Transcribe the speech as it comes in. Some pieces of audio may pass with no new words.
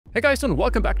Hey guys, and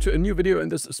welcome back to a new video in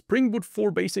this Spring Boot 4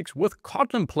 Basics with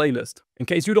Kotlin playlist. In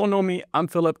case you don't know me, I'm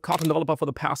Philip, Kotlin developer for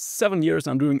the past 7 years.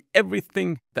 I'm doing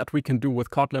everything that we can do with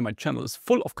Kotlin. My channel is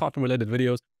full of Kotlin related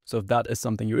videos, so if that is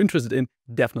something you're interested in,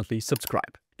 definitely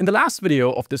subscribe. In the last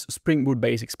video of this Spring Boot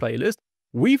Basics playlist,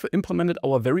 we've implemented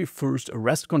our very first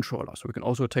REST controller. So we can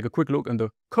also take a quick look in the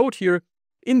code here.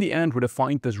 In the end, we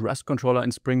defined this REST controller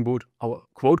in Spring Boot, our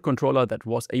quote controller that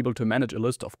was able to manage a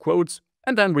list of quotes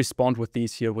and then respond with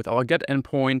these here with our get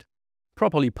endpoint,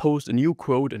 properly post a new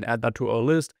quote and add that to our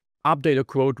list, update a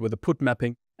quote with a put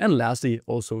mapping, and lastly,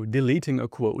 also deleting a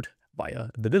quote via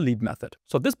the delete method.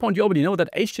 So at this point, you already know that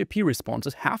HTTP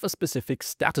responses have a specific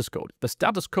status code. The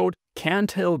status code can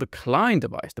tell the client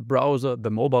device, the browser, the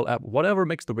mobile app, whatever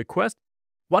makes the request,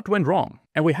 what went wrong.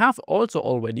 And we have also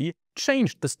already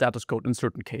changed the status code in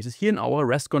certain cases here in our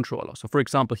REST controller. So for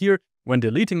example, here, when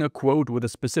deleting a quote with a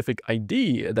specific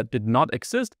ID that did not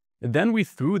exist, then we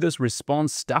threw this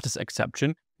response status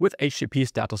exception with HTTP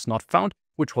status not found,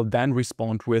 which will then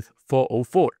respond with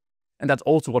 404. And that's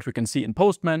also what we can see in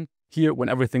Postman. Here, when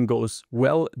everything goes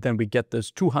well, then we get this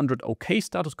 200 OK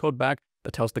status code back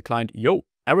that tells the client, yo,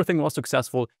 everything was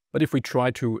successful. But if we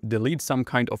try to delete some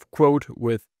kind of quote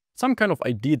with some kind of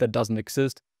ID that doesn't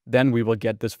exist, then we will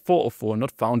get this 404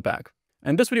 not found back.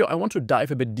 In this video, I want to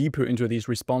dive a bit deeper into these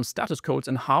response status codes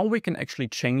and how we can actually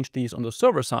change these on the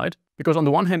server side. Because on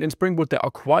the one hand, in Spring Boot, there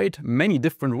are quite many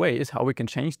different ways how we can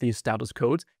change these status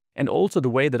codes. And also the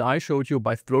way that I showed you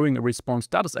by throwing a response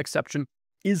status exception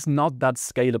is not that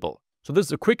scalable. So this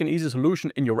is a quick and easy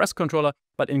solution in your REST controller,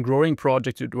 but in growing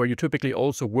projects where you typically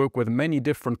also work with many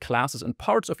different classes and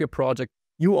parts of your project,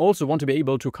 you also want to be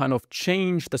able to kind of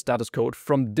change the status code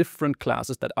from different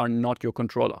classes that are not your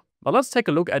controller. But let's take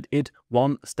a look at it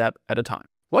one step at a time.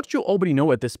 What you already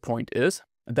know at this point is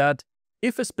that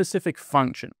if a specific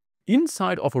function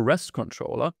inside of a REST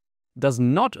controller does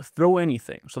not throw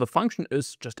anything, so the function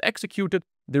is just executed,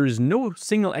 there is no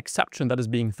single exception that is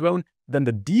being thrown, then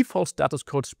the default status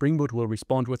code Spring Boot will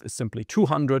respond with is simply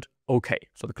 200 OK.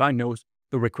 So the client knows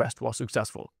the request was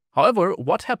successful. However,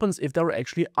 what happens if there are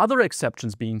actually other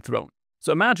exceptions being thrown?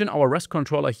 So imagine our REST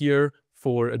controller here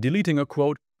for deleting a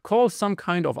quote calls some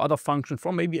kind of other function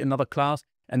from maybe another class,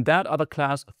 and that other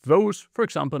class throws, for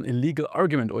example, an illegal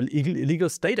argument or illegal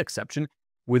state exception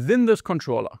within this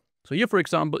controller. So here, for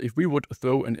example, if we would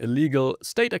throw an illegal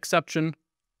state exception,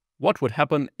 what would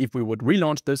happen if we would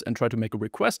relaunch this and try to make a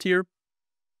request here?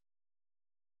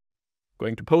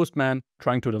 Going to Postman,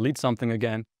 trying to delete something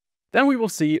again. Then we will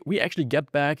see we actually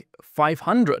get back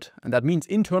 500, and that means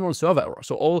internal server error.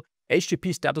 So all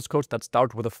HTTP status codes that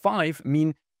start with a 5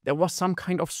 mean there was some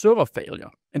kind of server failure.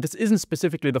 And this isn't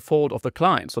specifically the fault of the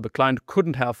client. So the client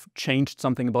couldn't have changed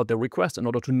something about their request in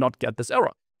order to not get this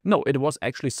error. No, it was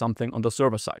actually something on the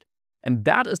server side. And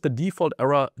that is the default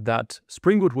error that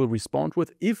Spring Boot will respond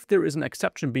with if there is an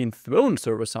exception being thrown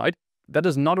server side. That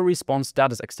is not a response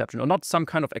status exception or not some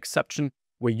kind of exception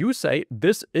where you say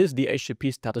this is the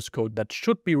HTTP status code that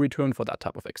should be returned for that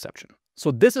type of exception.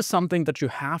 So this is something that you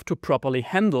have to properly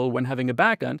handle when having a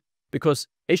backend, because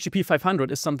HTTP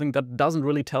 500 is something that doesn't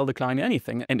really tell the client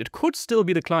anything. And it could still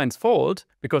be the client's fault,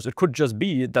 because it could just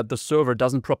be that the server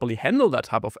doesn't properly handle that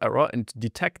type of error and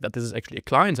detect that this is actually a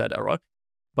client-side error.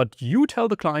 But you tell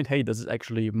the client, hey, this is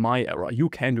actually my error. You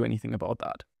can't do anything about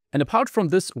that. And apart from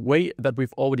this way that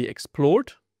we've already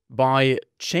explored, by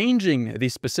changing the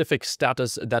specific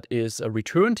status that is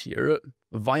returned here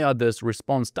via this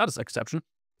response status exception,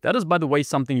 that is, by the way,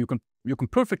 something you can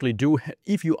perfectly do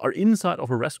if you are inside of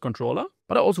a REST controller.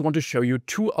 But I also want to show you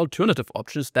two alternative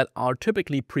options that are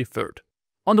typically preferred.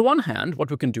 On the one hand, what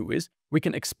we can do is we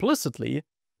can explicitly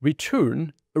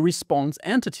return a response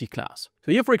entity class.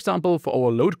 So here, for example, for our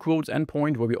load quotes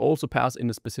endpoint, where we also pass in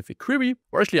a specific query,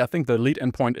 or actually I think the lead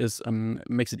endpoint is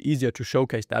makes it easier to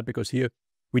showcase that, because here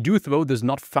we do throw this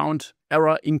not found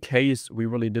error in case we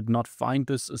really did not find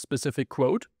this specific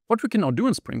quote. What we can now do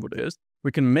in Spring Boot is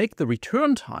we can make the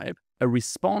return type a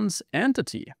response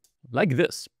entity like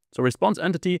this. So response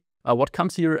entity, what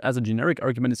comes here as a generic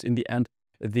argument is in the end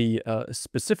the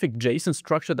specific JSON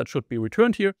structure that should be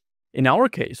returned here. In our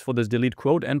case, for this delete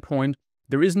quote endpoint,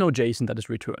 there is no JSON that is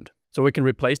returned. So we can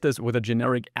replace this with a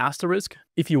generic asterisk.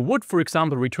 If you would, for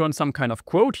example, return some kind of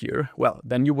quote here, well,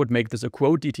 then you would make this a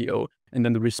quote DTO, and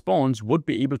then the response would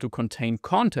be able to contain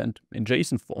content in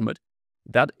JSON format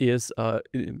that is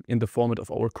in the format of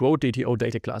our quote DTO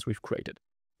data class we've created.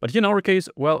 But here in our case,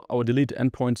 well, our delete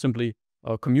endpoint simply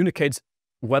communicates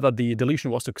whether the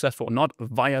deletion was successful or not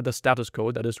via the status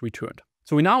code that is returned.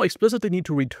 So we now explicitly need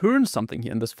to return something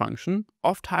here in this function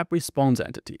of type response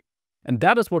entity. And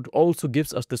that is what also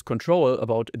gives us this control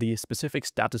about the specific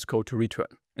status code to return.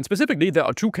 And specifically, there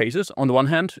are two cases. On the one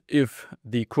hand, if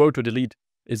the quote to delete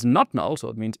is not null, so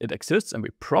it means it exists and we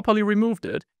properly removed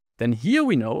it, then here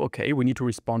we know, okay, we need to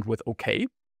respond with okay.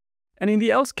 And in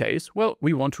the else case, well,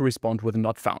 we want to respond with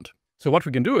not found. So what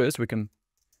we can do is we can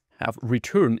have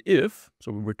return if,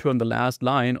 so we return the last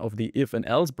line of the if and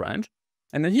else branch.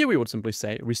 And then here we would simply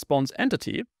say response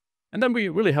entity. And then we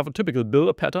really have a typical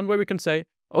builder pattern where we can say,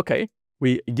 okay,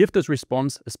 we give this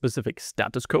response a specific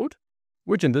status code,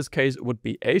 which in this case would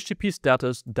be http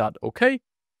status.ok.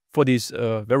 For these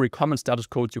very common status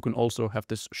codes, you can also have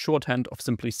this shorthand of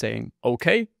simply saying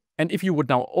okay. And if you would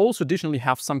now also additionally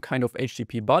have some kind of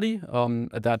HTTP body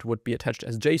that would be attached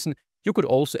as JSON, you could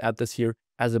also add this here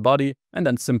as a body and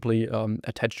then simply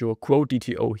attach your quote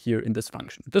DTO here in this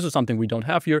function. This is something we don't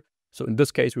have here. So in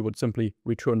this case, we would simply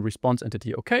return response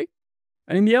entity okay.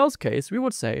 And in the else case, we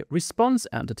would say response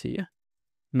entity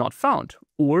not found,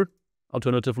 or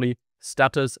alternatively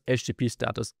status HTTP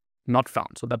status not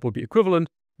found. So that would be equivalent.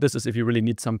 This is if you really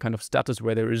need some kind of status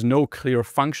where there is no clear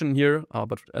function here.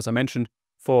 But as I mentioned,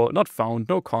 for not found,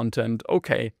 no content,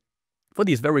 okay. For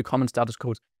these very common status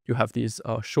codes, you have these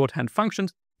shorthand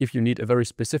functions. If you need a very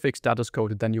specific status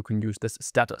code, then you can use this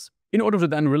status. In order to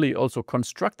then really also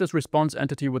construct this response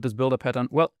entity with this builder pattern,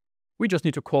 well, we just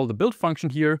need to call the build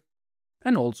function here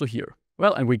and also here.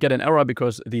 Well, and we get an error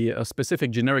because the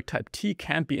specific generic type T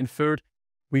can't be inferred.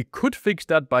 We could fix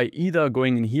that by either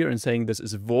going in here and saying this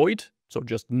is void, so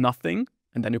just nothing,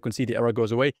 and then you can see the error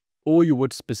goes away, or you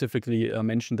would specifically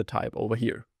mention the type over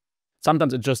here.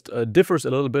 Sometimes it just differs a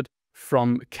little bit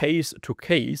from case to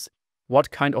case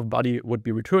what kind of body would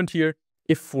be returned here.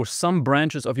 If for some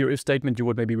branches of your if statement, you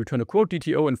would maybe return a quote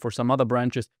DTO, and for some other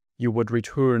branches, you would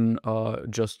return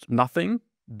just nothing,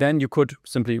 then you could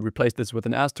simply replace this with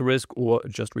an asterisk or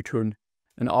just return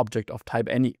an object of type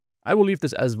any. I will leave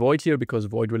this as void here because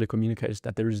void really communicates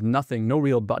that there is nothing, no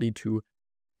real body to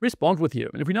respond with here.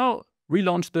 And if we now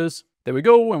relaunch this, there we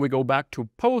go, and we go back to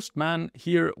postman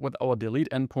here with our delete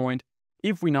endpoint.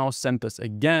 If we now send this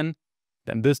again,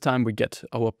 then this time we get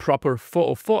our proper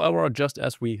 404 error just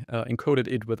as we encoded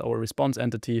it with our response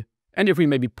entity. And if we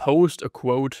maybe post a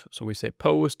quote, so we say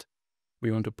post, we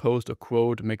want to post a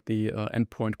quote, make the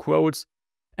endpoint quotes.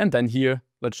 And then here,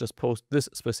 let's just post this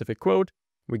specific quote.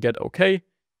 We get okay.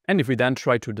 And if we then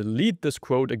try to delete this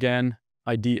quote again,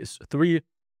 ID is 3.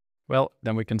 Well,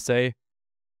 then we can say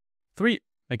 3,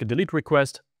 make a delete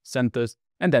request, send this.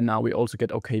 And then now we also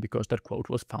get okay because that quote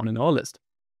was found in our list.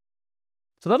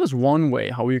 So that is one way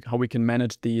how we can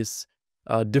manage these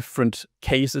different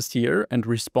cases here and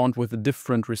respond with the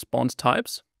different response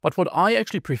types. But what I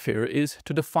actually prefer is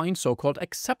to define so-called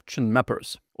exception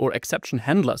mappers or exception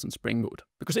handlers in Spring Boot.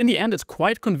 Because in the end, it's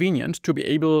quite convenient to be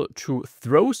able to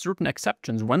throw certain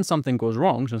exceptions when something goes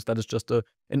wrong, since that is just an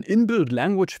inbuilt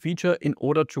language feature in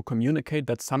order to communicate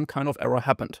that some kind of error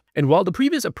happened. And while the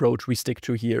previous approach we stick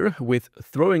to here with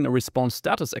throwing a response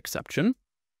status exception,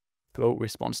 throw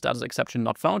response status exception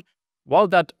not found, while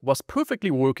that was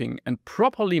perfectly working and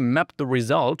properly mapped the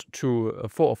result to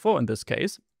 404 in this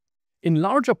case, in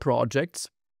larger projects,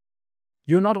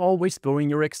 you're not always throwing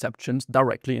your exceptions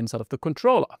directly inside of the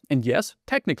controller. And yes,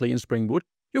 technically in Spring Boot,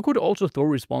 you could also throw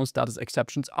response status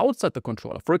exceptions outside the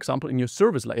controller. For example, in your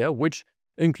service layer, which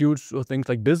includes things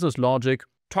like business logic,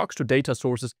 talks to data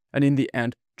sources, and in the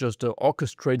end, just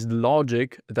orchestrates the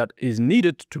logic that is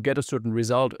needed to get a certain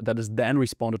result that is then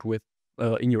responded with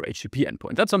in your HTTP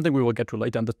endpoint. That's something we will get to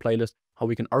later in this playlist, how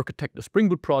we can architect a Spring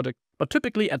Boot project. But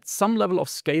typically at some level of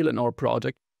scale in our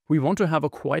project, we want to have a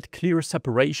quite clear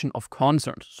separation of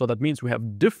concerns. So that means we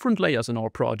have different layers in our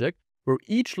project where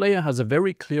each layer has a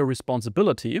very clear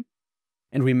responsibility,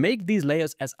 and we make these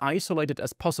layers as isolated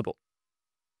as possible.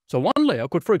 So one layer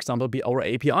could, for example, be our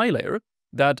API layer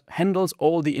that handles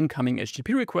all the incoming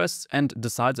HTTP requests and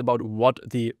decides about what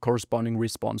the corresponding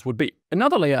response would be.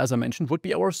 Another layer, as I mentioned, would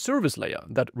be our service layer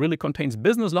that really contains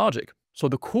business logic. So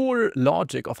the core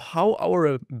logic of how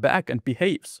our backend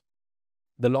behaves.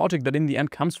 The logic that in the end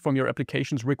comes from your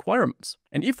application's requirements.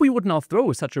 And if we would now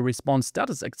throw such a response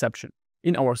status exception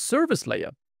in our service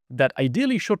layer, that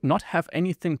ideally should not have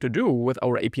anything to do with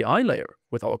our API layer,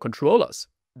 with our controllers,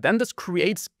 then this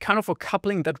creates kind of a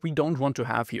coupling that we don't want to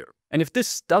have here. And if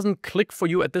this doesn't click for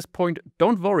you at this point,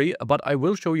 don't worry, but I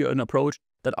will show you an approach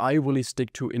that I really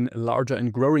stick to in a larger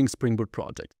and growing Spring Boot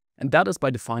project. And that is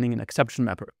by defining an exception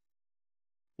mapper.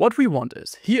 What we want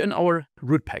is, here in our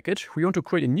root package, we want to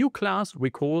create a new class we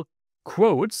call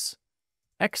quotes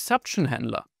exception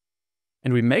handler.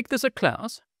 And we make this a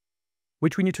class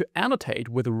which we need to annotate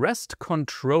with REST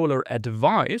controller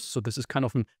advice. So this is kind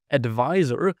of an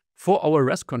advisor for our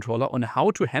REST controller on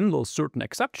how to handle certain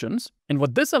exceptions. And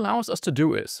what this allows us to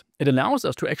do is, it allows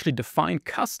us to actually define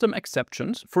custom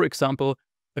exceptions. For example,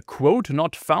 a quote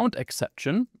not found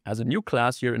exception as a new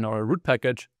class here in our root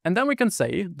package. And then we can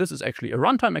say this is actually a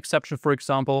runtime exception, for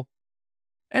example.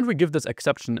 And we give this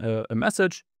exception a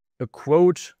message, a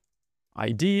quote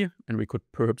ID, and we could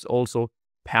perhaps also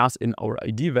pass in our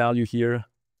ID value here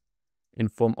in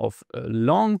form of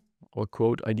long, or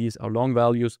quote IDs are long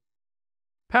values.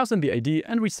 Pass in the ID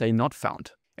and we say not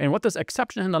found. And what this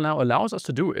exception handler now allows us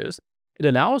to do is, it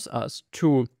allows us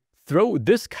to throw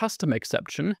this custom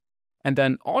exception and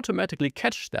then automatically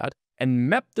catch that and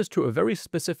map this to a very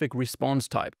specific response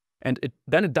type. And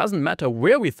then it doesn't matter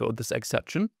where we throw this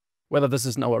exception, whether this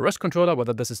is in our REST controller,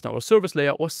 whether this is in our service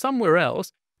layer or somewhere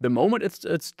else. The moment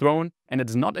it's thrown and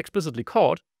it's not explicitly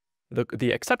caught,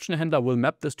 the exception handler will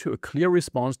map this to a clear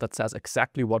response that says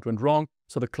exactly what went wrong,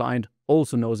 so the client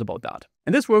also knows about that.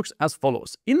 And this works as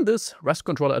follows. In this REST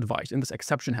controller advice, in this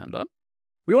exception handler,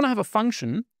 we want to have a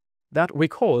function that we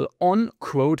call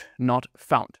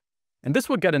onQuoteNotFound. And this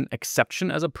will get an exception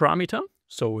as a parameter,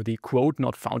 so the quote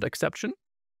not found exception.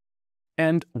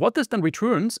 And what this then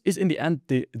returns is in the end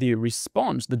the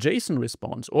response, the JSON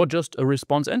response, or just a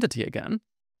response entity again,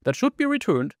 that should be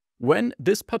returned when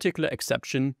this particular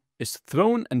exception is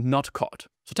thrown and not caught.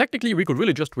 So technically, we could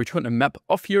really just return a map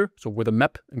off here. So with a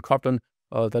map in Kotlin,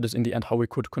 that is in the end how we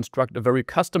could construct a very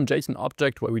custom JSON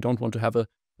object where we don't want to have a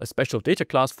special data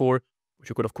class for, which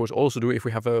you could of course also do if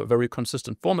we have a very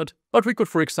consistent format. But we could,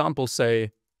 for example,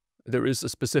 say there is a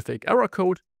specific error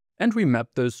code and we map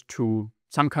this to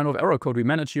some kind of error code we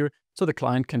manage here. So the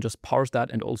client can just parse that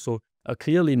and also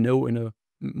clearly know in a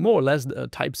more or less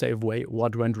type-safe way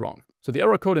what went wrong. So the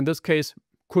error code in this case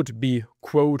could be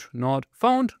quote not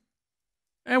found,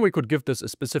 and we could give this a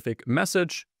specific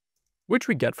message, which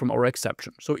we get from our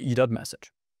exception, so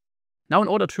e.message. Now in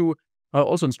order to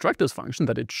also instruct this function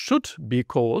that it should be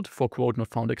called for quote not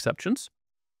found exceptions,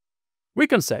 we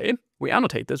can say we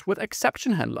annotate this with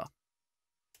exception handler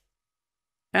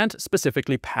and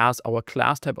specifically pass our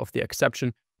class type of the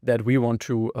exception that we want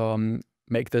to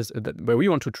where we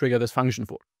want to trigger this function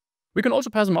for. We can also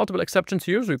pass multiple exceptions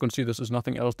here, so you can see this is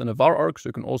nothing else than a var arg, so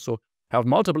you can also have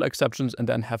multiple exceptions and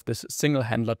then have this single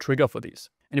handler trigger for these.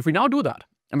 And if we now do that,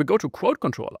 and we go to quote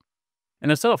controller, and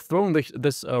instead of throwing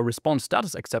this response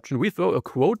status exception, we throw a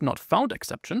quote not found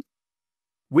exception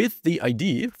with the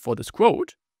ID for this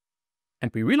quote,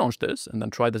 and we relaunch this and then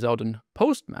try this out in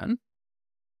Postman.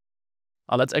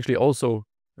 Let's actually also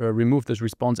remove this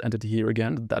response entity here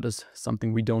again. That is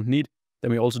something we don't need.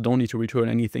 Then we also don't need to return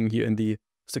anything here in the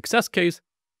success case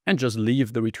and just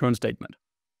leave the return statement.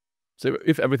 So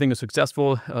if everything is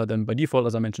successful, then by default,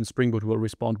 as I mentioned, Spring Boot will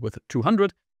respond with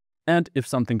 200. And if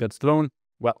something gets thrown,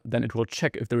 well, then it will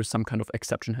check if there is some kind of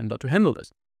exception handler to handle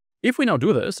this. If we now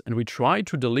do this and we try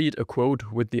to delete a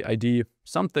quote with the ID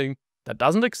something that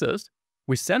doesn't exist,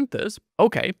 we send this,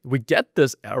 okay, we get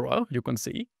this error, you can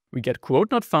see, we get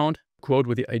quote not found, quote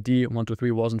with the ID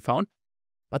 123 wasn't found,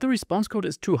 but the response code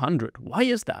is 200. Why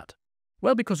is that?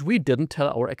 Well, because we didn't tell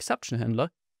our exception handler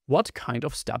what kind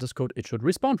of status code it should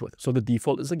respond with. So the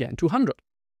default is again 200.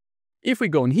 If we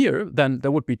go in here, then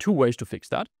there would be two ways to fix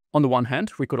that. On the one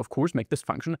hand, we could of course make this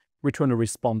function return a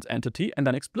response entity and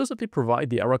then explicitly provide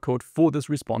the error code for this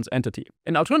response entity.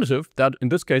 An alternative that in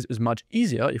this case is much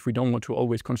easier if we don't want to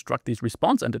always construct these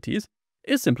response entities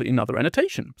is simply another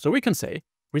annotation. So we can say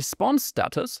response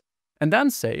status and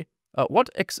then say what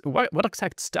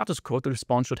exact status code the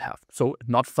response should have. So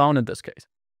not found in this case.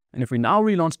 And if we now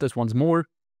relaunch this once more,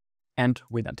 and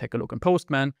we then take a look in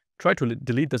Postman, try to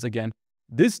delete this again,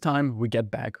 this time we get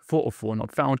back 404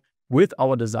 not found with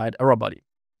our desired error body.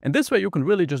 And this way you can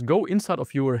really just go inside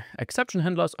of your exception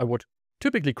handlers. I would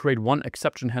typically create one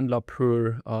exception handler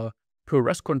per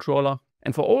REST controller.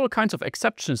 And for all kinds of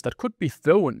exceptions that could be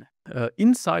thrown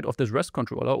inside of this REST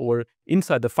controller or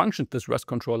inside the functions this REST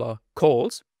controller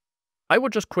calls, I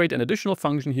would just create an additional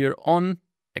function here on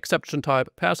exception type,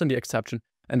 pass in the exception,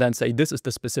 and then say this is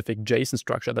the specific JSON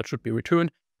structure that should be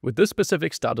returned with this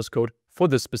specific status code for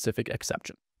this specific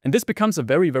exception. And this becomes a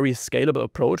very, very scalable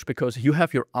approach because you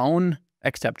have your own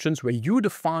exceptions where you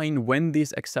define when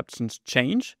these exceptions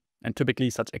change. And typically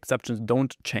such exceptions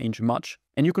don't change much.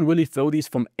 And you can really throw these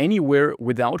from anywhere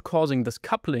without causing this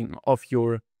coupling of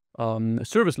your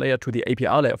service layer to the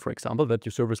API layer, for example, that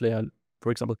your service layer,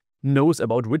 for example, knows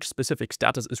about which specific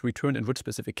status is returned in which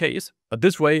specific case. But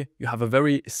this way, you have a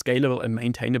very scalable and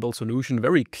maintainable solution,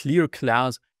 very clear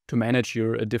class to manage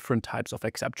your different types of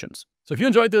exceptions. So if you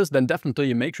enjoyed this, then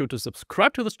definitely make sure to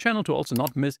subscribe to this channel to also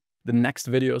not miss the next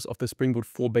videos of the Spring Boot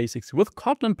 4 Basics with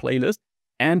Kotlin playlist,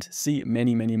 and see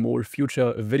many more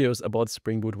future videos about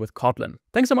Spring Boot with Kotlin.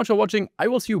 Thanks so much for watching. I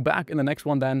will see you back in the next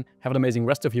one then. Have an amazing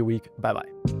rest of your week. Bye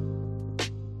bye.